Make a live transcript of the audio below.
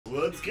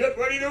Let's get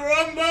ready to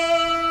rumble!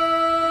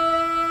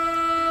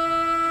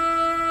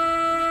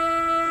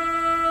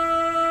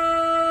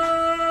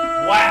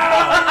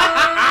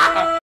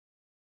 Wow!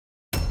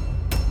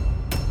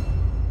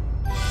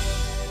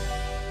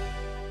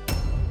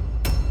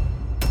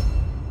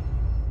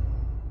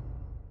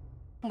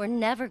 We're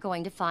never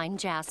going to find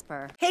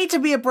Jasper. Hate to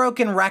be a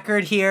broken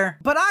record here,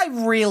 but I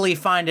really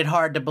find it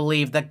hard to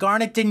believe that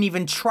Garnet didn't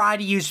even try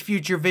to use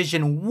Future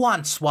Vision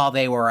once while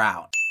they were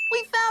out.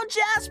 We found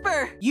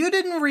Jasper! You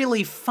didn't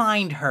really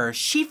find her.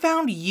 She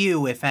found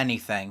you, if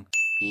anything.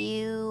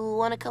 You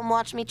wanna come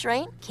watch me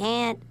train?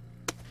 Can't.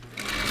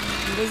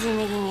 I'm busy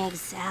making egg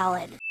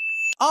salad.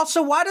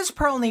 Also, why does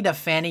Pearl need a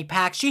fanny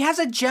pack? She has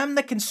a gem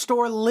that can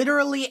store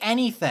literally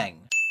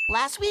anything.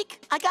 Last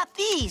week, I got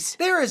these.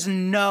 There is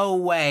no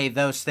way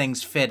those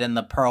things fit in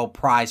the Pearl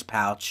prize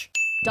pouch.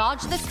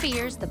 Dodge the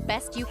spheres the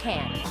best you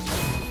can.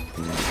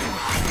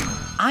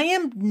 I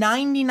am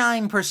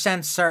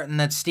 99% certain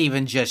that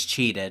Steven just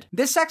cheated.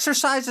 This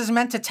exercise is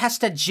meant to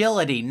test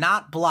agility,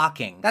 not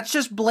blocking. That's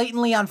just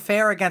blatantly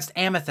unfair against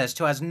Amethyst,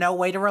 who has no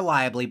way to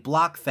reliably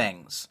block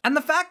things. And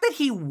the fact that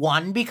he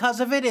won because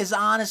of it is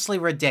honestly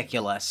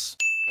ridiculous.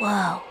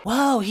 Whoa.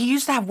 Whoa, he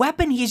used that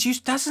weapon he's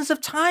used dozens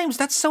of times.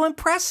 That's so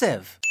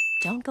impressive.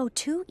 Don't go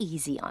too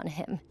easy on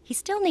him. He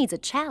still needs a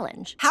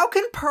challenge. How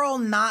can Pearl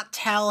not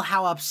tell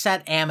how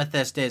upset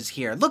Amethyst is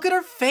here? Look at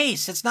her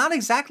face. It's not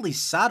exactly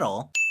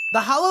subtle.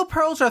 The hollow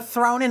pearls are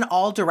thrown in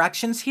all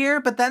directions here,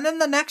 but then in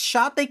the next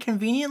shot, they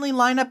conveniently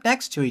line up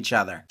next to each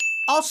other.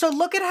 Also,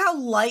 look at how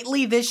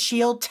lightly this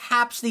shield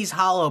taps these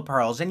hollow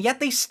pearls, and yet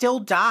they still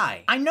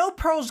die. I know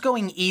Pearl's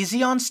going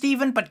easy on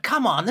Steven, but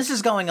come on, this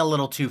is going a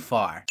little too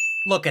far.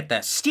 Look at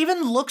this.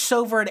 Steven looks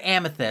over at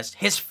Amethyst,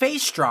 his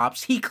face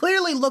drops, he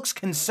clearly looks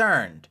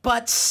concerned.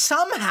 But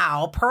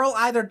somehow, Pearl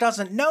either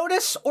doesn't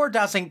notice or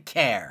doesn't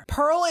care.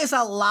 Pearl is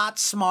a lot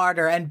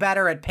smarter and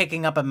better at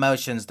picking up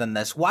emotions than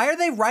this. Why are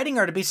they writing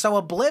her to be so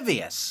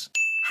oblivious?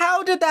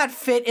 How did that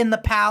fit in the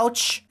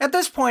pouch? At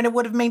this point, it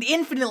would have made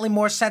infinitely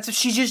more sense if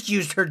she just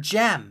used her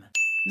gem.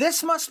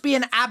 This must be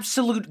an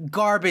absolute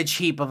garbage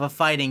heap of a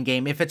fighting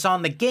game if it's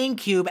on the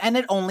GameCube and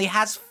it only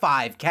has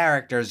 5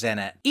 characters in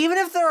it. Even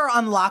if there are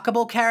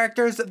unlockable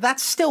characters,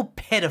 that's still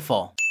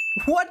pitiful.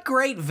 What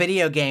great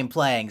video game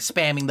playing,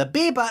 spamming the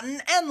B button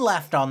and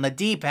left on the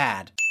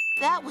D-pad.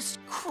 That was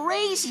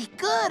crazy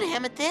good,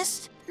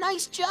 Amethyst.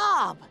 Nice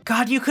job.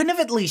 God, you couldn't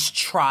have at least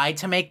tried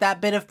to make that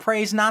bit of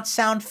praise not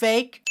sound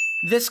fake?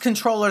 This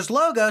controller's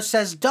logo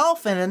says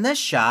dolphin in this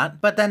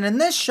shot, but then in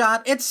this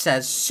shot it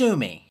says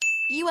Sumi.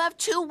 You have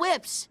 2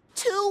 whips.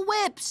 2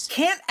 whips.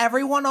 Can't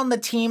everyone on the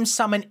team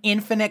summon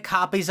infinite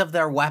copies of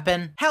their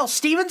weapon? Hell,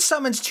 Steven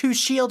summons 2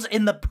 shields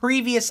in the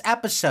previous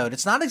episode.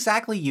 It's not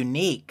exactly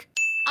unique.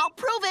 I'll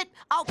prove it.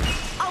 I'll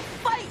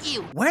fight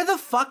you. Where the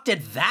fuck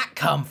did that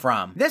come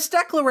from? This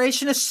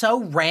declaration is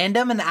so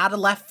random and out of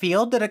left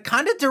field that it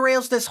kind of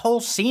derails this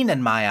whole scene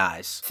in my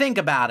eyes. Think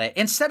about it.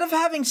 Instead of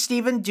having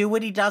Steven do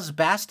what he does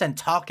best and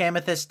talk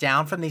Amethyst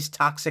down from these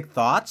toxic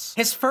thoughts,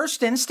 his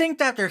first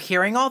instinct after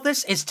hearing all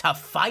this is to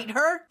fight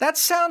her? That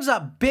sounds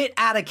a bit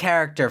out of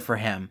character for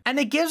him. And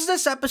it gives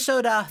this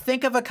episode a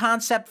think of a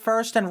concept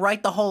first and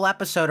write the whole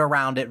episode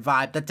around it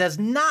vibe that does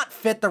not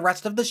fit the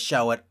rest of the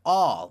show at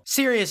all.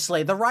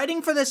 Seriously, the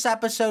writing for this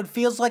episode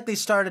feels like they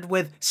started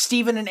with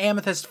Steven and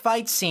Amethyst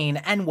fight scene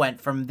and went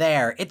from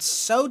there. It's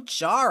so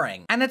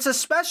jarring. And it's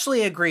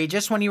especially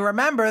egregious when you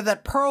remember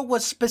that Pearl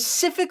was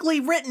specifically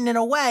written in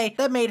a way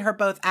that made her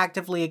both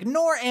actively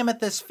ignore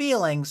Amethyst's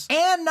feelings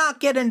and not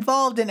get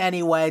involved in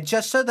any way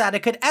just so that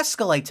it could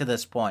escalate to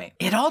this point.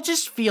 It all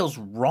just feels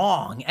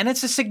wrong, and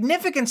it's a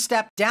significant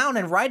step down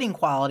in writing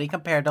quality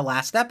compared to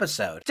last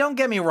episode. Don't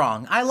get me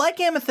wrong, I like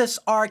Amethyst's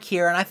arc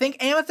here, and I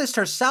think Amethyst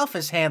herself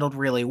is handled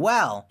really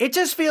well. It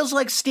just feels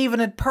like Steven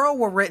and Pearl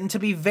were written to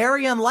be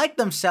very unlike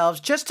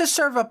themselves just to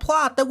serve a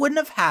plot that wouldn't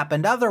have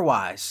happened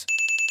otherwise.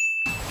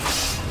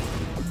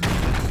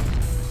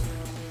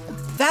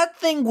 That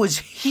thing was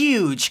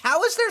huge.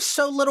 How is there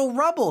so little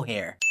rubble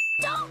here?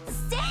 Don't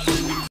say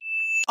that!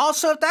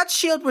 Also, if that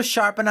shield was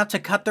sharp enough to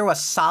cut through a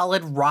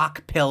solid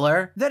rock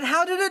pillar, then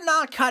how did it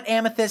not cut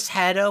Amethyst's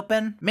head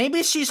open?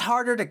 Maybe she's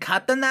harder to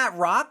cut than that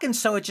rock and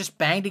so it just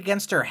banged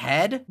against her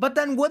head? But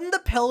then wouldn't the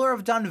pillar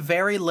have done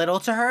very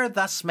little to her,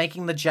 thus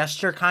making the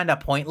gesture kinda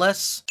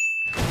pointless?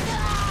 See?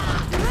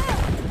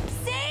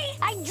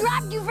 I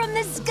dropped you from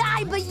the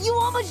sky, but you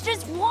almost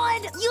just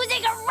won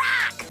using a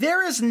rock!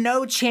 There is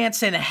no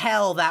chance in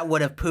hell that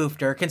would have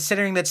poofed her,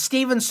 considering that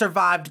Steven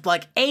survived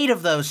like 8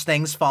 of those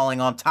things falling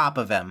on top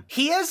of him.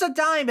 He is a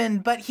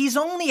diamond, but he's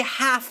only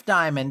half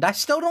diamond. I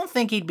still don't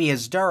think he'd be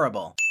as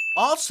durable.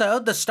 Also,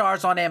 the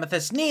stars on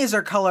Amethyst's knees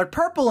are colored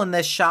purple in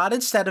this shot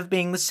instead of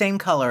being the same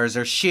color as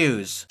her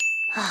shoes.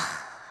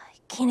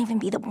 Can't even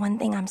be the one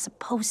thing I'm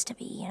supposed to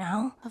be, you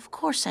know? Of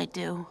course I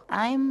do.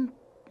 I'm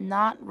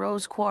not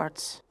rose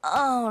quartz.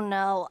 Oh,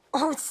 no.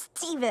 Oh,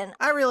 Steven.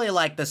 I really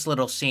like this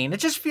little scene. It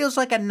just feels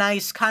like a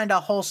nice, kinda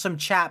wholesome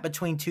chat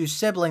between two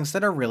siblings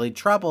that are really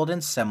troubled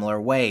in similar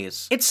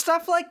ways. It's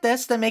stuff like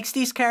this that makes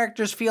these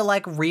characters feel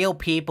like real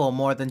people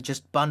more than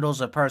just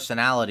bundles of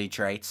personality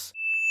traits.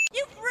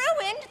 You've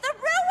ruined the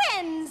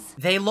ruins!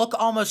 They look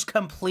almost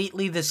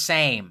completely the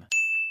same.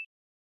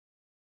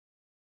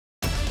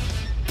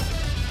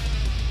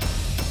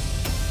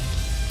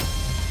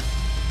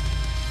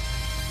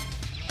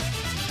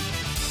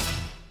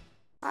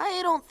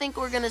 I don't think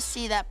we're gonna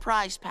see that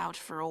prize pouch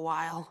for a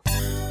while.